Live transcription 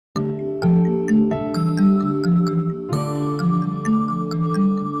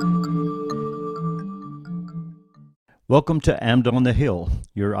Welcome to AMD on the Hill,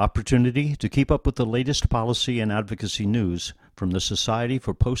 your opportunity to keep up with the latest policy and advocacy news from the Society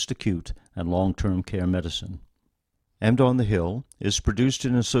for Post-Acute and Long-Term Care Medicine. AMD on the Hill is produced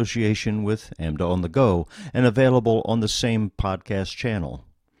in association with AMD on the Go and available on the same podcast channel.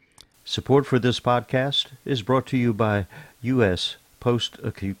 Support for this podcast is brought to you by U.S.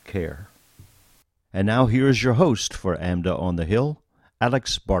 Post-Acute Care. And now here is your host for AMD on the Hill,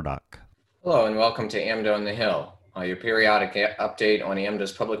 Alex Bardock. Hello and welcome to AMD on the Hill, your periodic update on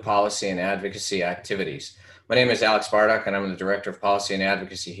AMDA's public policy and advocacy activities. My name is Alex Bardock and I'm the Director of Policy and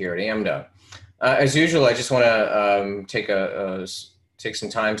Advocacy here at AMDA. As usual, I just want to take some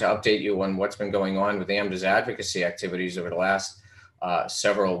time to update you on what's been going on with AMDA's advocacy activities over the last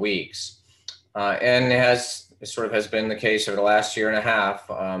several weeks. And as has been the case over the last year and a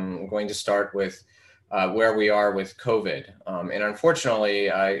half, I'm going to start with where we are with COVID. And unfortunately,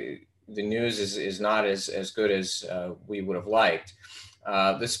 the news is not as good as we would have liked.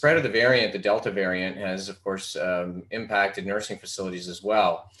 The spread of the variant, the Delta variant, has, of course, impacted nursing facilities as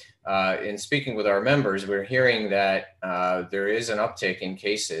well. In speaking with our members, we're hearing that there is an uptick in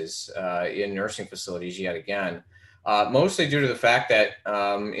cases in nursing facilities yet again, mostly due to the fact that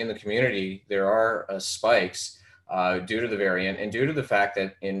in the community there are spikes due to the variant and due to the fact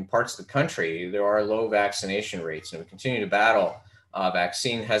that in parts of the country there are low vaccination rates, and we continue to battle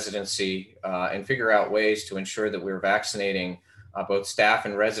vaccine hesitancy and figure out ways to ensure that we're vaccinating both staff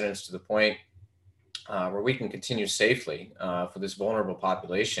and residents to the point where we can continue safely for this vulnerable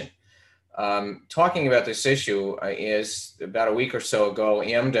population. Talking about this issue is about a week or so ago,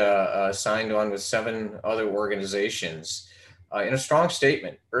 AMDA signed on with 7 other organizations in a strong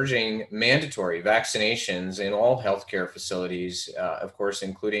statement urging mandatory vaccinations in all healthcare facilities, of course,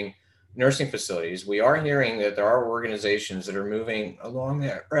 including nursing facilities. We are hearing that there are organizations that are moving along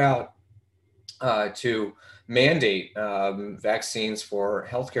that route to mandate vaccines for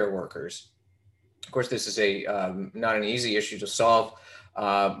healthcare workers. Of course, this is not an easy issue to solve,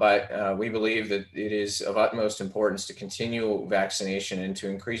 but we believe that it is of utmost importance to continue vaccination and to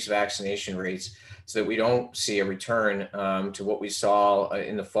increase vaccination rates so that we don't see a return to what we saw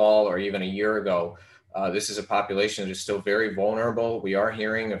in the fall or even a year ago. This is a population that is still very vulnerable. We are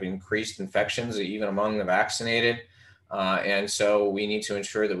hearing of increased infections even among the vaccinated. And so we need to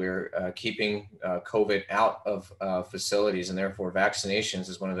ensure that we're keeping COVID out of facilities, and therefore vaccinations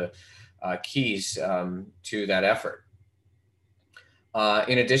is one of the keys to that effort.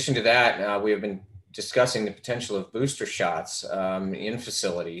 In addition to that, we have been discussing the potential of booster shots in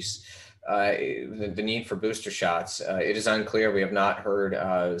facilities. The need for booster shots. It is unclear. We have not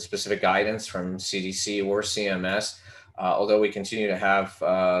heard specific guidance from CDC or CMS, although we continue to have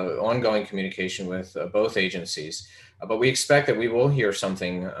ongoing communication with both agencies. But we expect that we will hear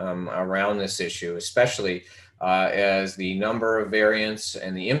something around this issue, especially as the number of variants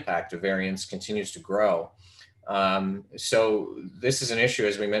and the impact of variants continues to grow. So this is an issue,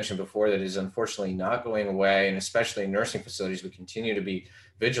 as we mentioned before, that is unfortunately not going away, and especially in nursing facilities, we continue to be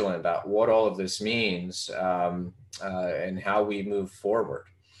vigilant about what all of this means and how we move forward.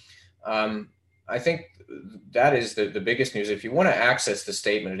 I think that is the biggest news. If you want to access the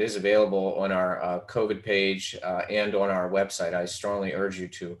statement, it is available on our COVID page and on our website. I strongly urge you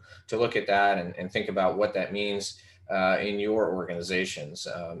to look at that and think about what that means in your organizations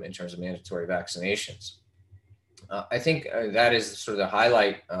in terms of mandatory vaccinations. I think that is sort of the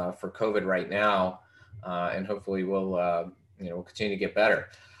highlight for COVID right now, and hopefully we'll continue to get better.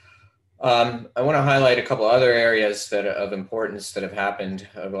 I want to highlight a couple other areas of importance that have happened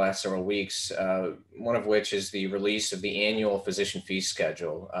over the last several weeks, one of which is the release of the annual physician fee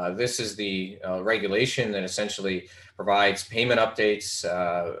schedule. This is the regulation that essentially provides payment updates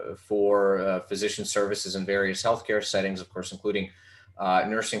for physician services in various healthcare settings, of course, including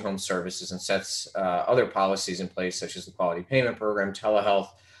nursing home services, and sets other policies in place, such as the quality payment program, telehealth,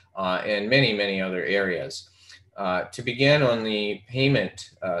 and many, many other areas. To begin on the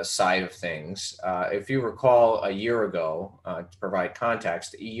payment side of things, if you recall a year ago, to provide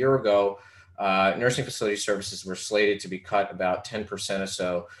context, a year ago, nursing facility services were slated to be cut about 10% or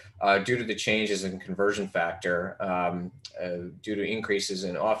so due to the changes in conversion factor, due to increases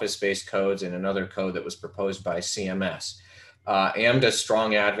in office-based codes and another code that was proposed by CMS. AMDA's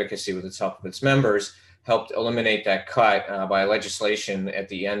strong advocacy with its help of its members helped eliminate that cut by legislation at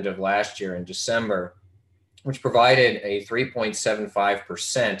the end of last year in December, which provided a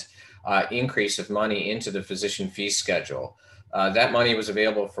 3.75% increase of money into the physician fee schedule. That money was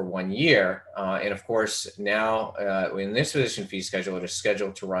available for 1 year. And of course, now in this physician fee schedule, it is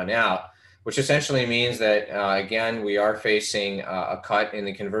scheduled to run out. which essentially means that, again, we are facing a cut in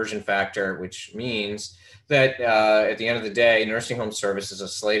the conversion factor, which means that at the end of the day, nursing home services are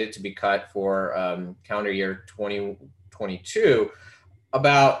slated to be cut for calendar year 2022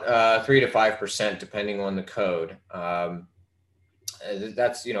 about 3 to 5%, depending on the code.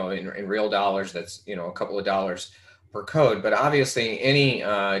 That's, in real dollars, that's, a couple of dollars per code. But obviously, any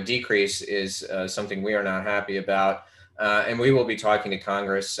decrease is something we are not happy about. And we will be talking to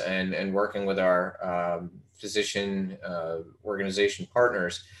Congress and working with our physician organization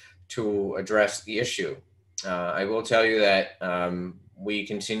partners to address the issue. I will tell you that we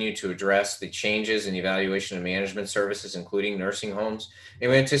continue to address the changes in evaluation and management services, including nursing homes. And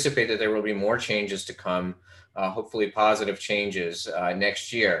we anticipate that there will be more changes to come, hopefully positive changes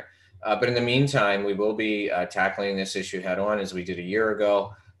next year. But in the meantime, we will be tackling this issue head on as we did a year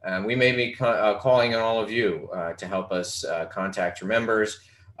ago. We may be calling on all of you to help us contact your members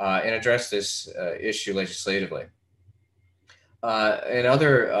and address this issue legislatively. And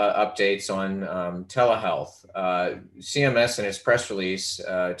other updates on telehealth. CMS in its press release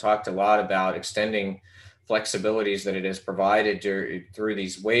talked a lot about extending flexibilities that it has provided through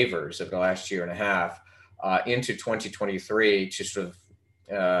these waivers over the last year and a half into 2023 to sort of,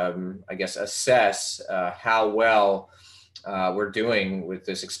 assess how well we're doing with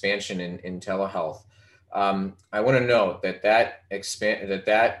this expansion in telehealth. I want to note that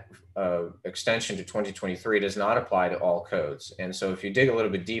extension to 2023 does not apply to all codes. And so if you dig a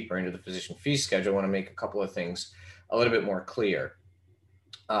little bit deeper into the physician fee schedule, I want to make a couple of things a little bit more clear.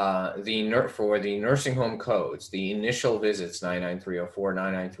 For the nursing home codes, the initial visits 99304,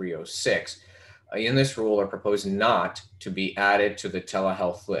 99306, in this rule are proposed not to be added to the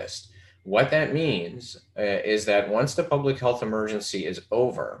telehealth list. What that means is that once the public health emergency is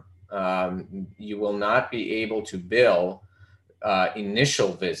over, you will not be able to bill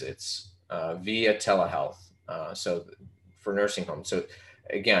initial visits via telehealth. So for nursing homes. So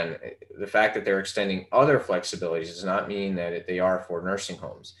again, the fact that they're extending other flexibilities does not mean that they are for nursing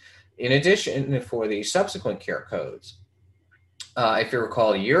homes. In addition, for the subsequent care codes, if you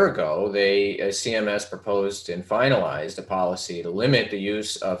recall, a year ago, CMS proposed and finalized a policy to limit the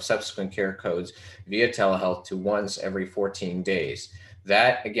use of subsequent care codes via telehealth to once every 14 days.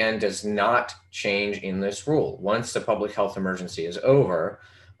 That, again, does not change in this rule. Once the public health emergency is over,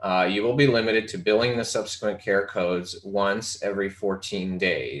 you will be limited to billing the subsequent care codes once every 14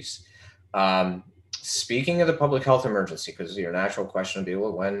 days. Speaking of the public health emergency, because your natural question would be,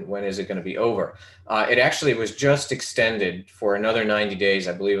 well, when is it going to be over? It actually was just extended for another 90 days.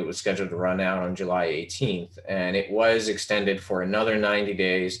 I believe it was scheduled to run out on July 18th, and it was extended for another 90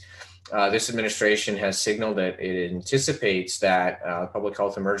 days. This administration has signaled that it anticipates that the public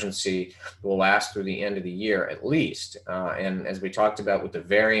health emergency will last through the end of the year at least. And as we talked about with the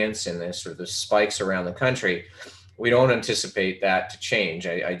variants and the spikes around the country, we don't anticipate that to change.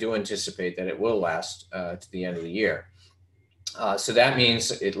 I do anticipate that it will last to the end of the year. So that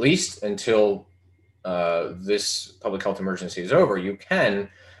means at least until this public health emergency is over, you can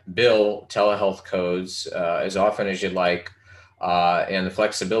bill telehealth codes as often as you'd like, and the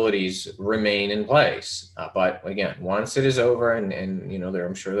flexibilities remain in place. But again, once it is over, and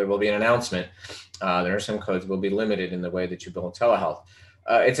I'm sure there will be an announcement, there are some codes will be limited in the way that you bill telehealth.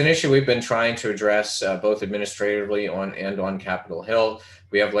 It's an issue we've been trying to address both administratively on Capitol Hill.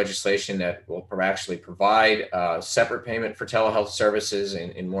 We have legislation that will actually provide separate payment for telehealth services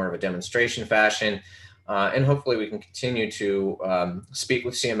in more of a demonstration fashion. And hopefully we can continue to speak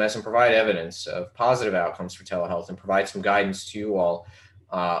with CMS and provide evidence of positive outcomes for telehealth and provide some guidance to you all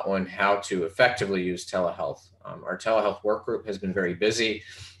on how to effectively use telehealth. Our telehealth work group has been very busy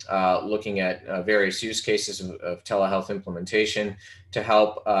looking at various use cases of telehealth implementation to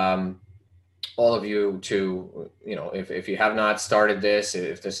help all of you to, if you have not started this,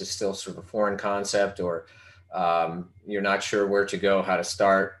 if this is still sort of a foreign concept, or you're not sure where to go, how to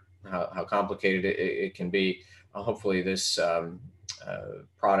start, how complicated it can be, hopefully this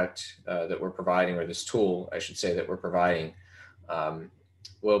product that we're providing, or this tool, I should say, that we're providing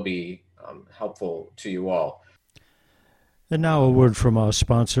will be helpful to you all. And now a word from our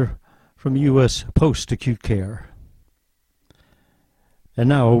sponsor, from U.S. Post-Acute Care. And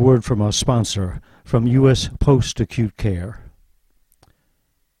now a word from our sponsor, from U.S. Post-Acute Care.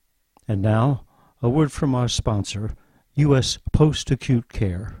 And now a word from our sponsor, U.S. Post-Acute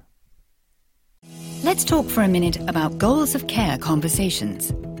Care. Let's talk for a minute about goals of care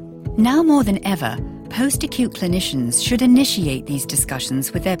conversations. Now more than ever, post-acute clinicians should initiate these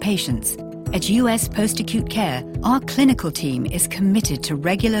discussions with their patients. At US Post-Acute Care, our clinical team is committed to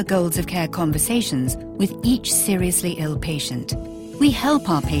regular goals of care conversations with each seriously ill patient. We help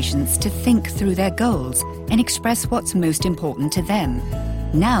our patients to think through their goals and express what's most important to them.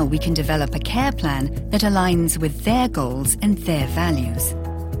 Now we can develop a care plan that aligns with their goals and their values.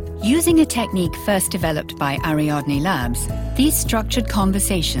 Using a technique first developed by Ariadne Labs, these structured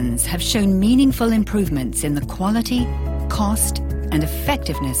conversations have shown meaningful improvements in the quality, cost, and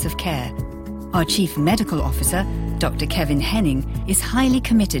effectiveness of care. Our Chief Medical Officer, Dr. Kevin Henning, is highly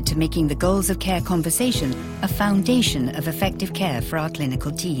committed to making the Goals of Care conversation a foundation of effective care for our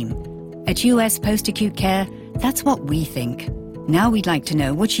clinical team. At US Post-Acute Care, that's what we think. Now we'd like to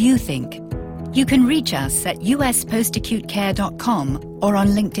know what you think. You can reach us at uspostacutecare.com or on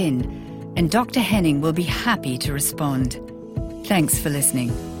LinkedIn, and Dr. Henning will be happy to respond. Thanks for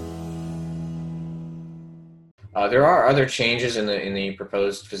listening. There are other changes in the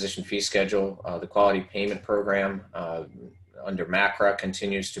proposed physician fee schedule. The quality payment program under MACRA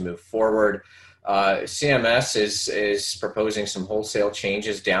continues to move forward. CMS is proposing some wholesale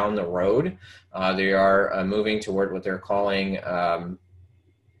changes down the road. They are moving toward what they're calling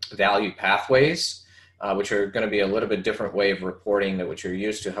value pathways, which are going to be a little bit different way of reporting than what you're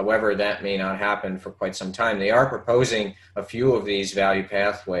used to. However, that may not happen for quite some time. They are proposing a few of these value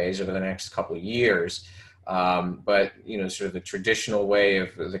pathways over the next couple of years. But, sort of the traditional way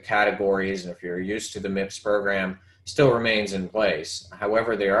of the categories, and if you're used to the MIPS program, still remains in place.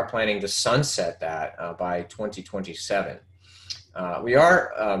 However, they are planning to sunset that by 2027. We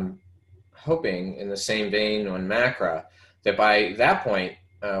are hoping, in the same vein on MACRA, that by that point,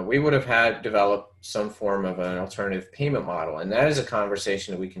 we would have had developed some form of an alternative payment model. And that is a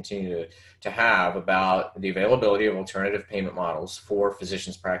conversation that we continue to have about the availability of alternative payment models for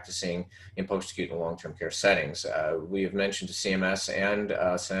physicians practicing in post-acute and long-term care settings. We have mentioned to CMS and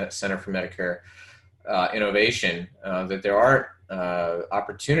Center for Medicare Innovation that there are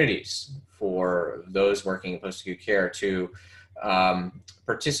opportunities for those working in post-acute care to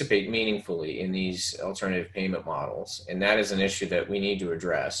participate meaningfully in these alternative payment models. And that is an issue that we need to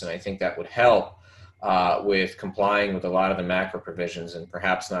address. And I think that would help with complying with a lot of the MACRA provisions, and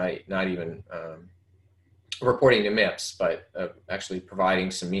perhaps not even reporting to MIPS, but actually providing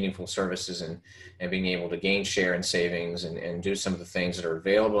some meaningful services and being able to gain share in savings and do some of the things that are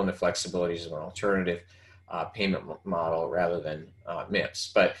available in the flexibilities of an alternative payment model rather than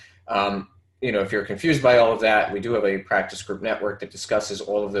MIPS. But if you're confused by all of that, we do have a practice group network that discusses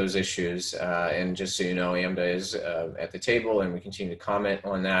all of those issues. And just so you know, AMDA is at the table, and we continue to comment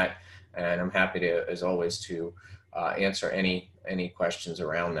on that. And I'm happy to, as always, to answer any questions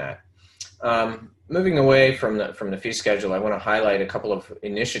around that. Moving away from the fee schedule, I want to highlight a couple of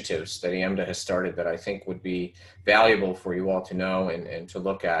initiatives that AMDA has started that I think would be valuable for you all to know and to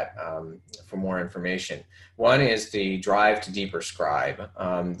look at for more information. One is the Drive to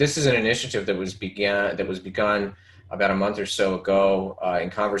Deprescribe. This is an initiative that was begun about a month or so ago in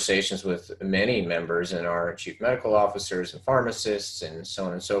conversations with many members and our chief medical officers and pharmacists and so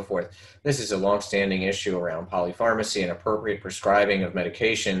on and so forth. This is a longstanding issue around polypharmacy and appropriate prescribing of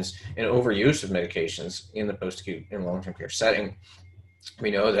medications and overuse of medications in the post-acute and long-term care setting.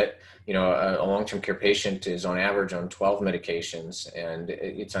 We know that a long-term care patient is on average on 12 medications, and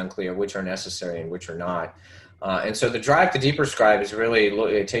it's unclear which are necessary and which are not. And so the Drive to Deprescribe is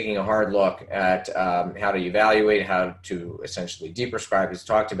really taking a hard look at how to evaluate, how to essentially deprescribe, as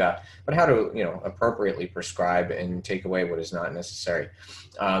talked about, but how to appropriately prescribe and take away what is not necessary.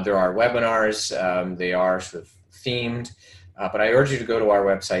 There are webinars. They are sort of themed. But I urge you to go to our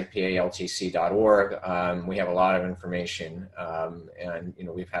website, paltc.org. We have a lot of information, and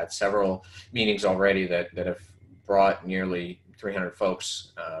we've had several meetings already that have brought nearly 300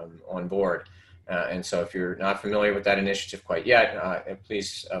 folks on board. And so if you're not familiar with that initiative quite yet,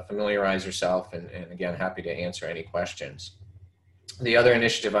 please familiarize yourself, and again, happy to answer any questions. The other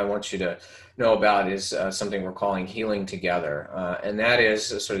initiative I want you to know about is something we're calling Healing Together, and that is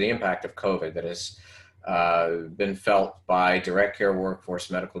sort of the impact of COVID that has been felt by direct care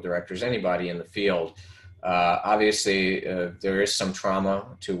workforce, medical directors, anybody in the field. Obviously, there is some trauma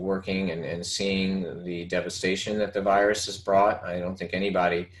to working and seeing the devastation that the virus has brought. I don't think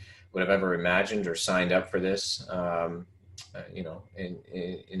anybody would have ever imagined or signed up for this, in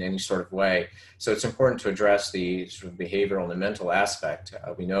any sort of way. So it's important to address the sort of behavioral and the mental aspect.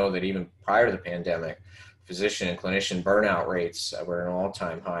 We know that even prior to the pandemic, physician and clinician burnout rates were at an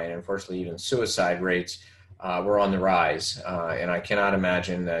all-time high, and unfortunately even suicide rates were on the rise. And I cannot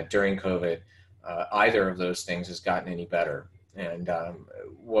imagine that during COVID, either of those things has gotten any better. And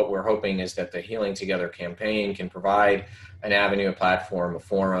what we're hoping is that the Healing Together campaign can provide an avenue, a platform, a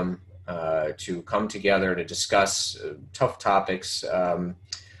forum to come together to discuss tough topics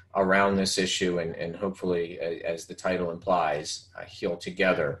around this issue and hopefully, as the title implies, heal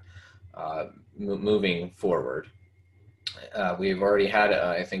together moving forward. We've already had,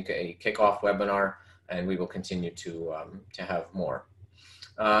 I think, a kickoff webinar, and we will continue to have more.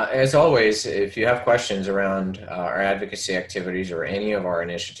 As always, if you have questions around our advocacy activities or any of our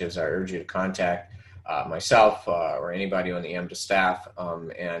initiatives, I urge you to contact myself or anybody on the AMDA staff,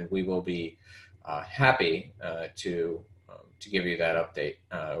 and we will be happy to give you that update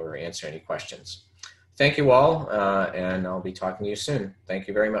or answer any questions. Thank you all, and I'll be talking to you soon. Thank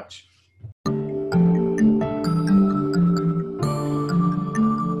you very much.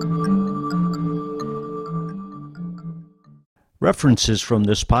 References from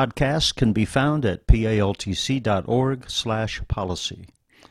this podcast can be found at paltc.org/policy.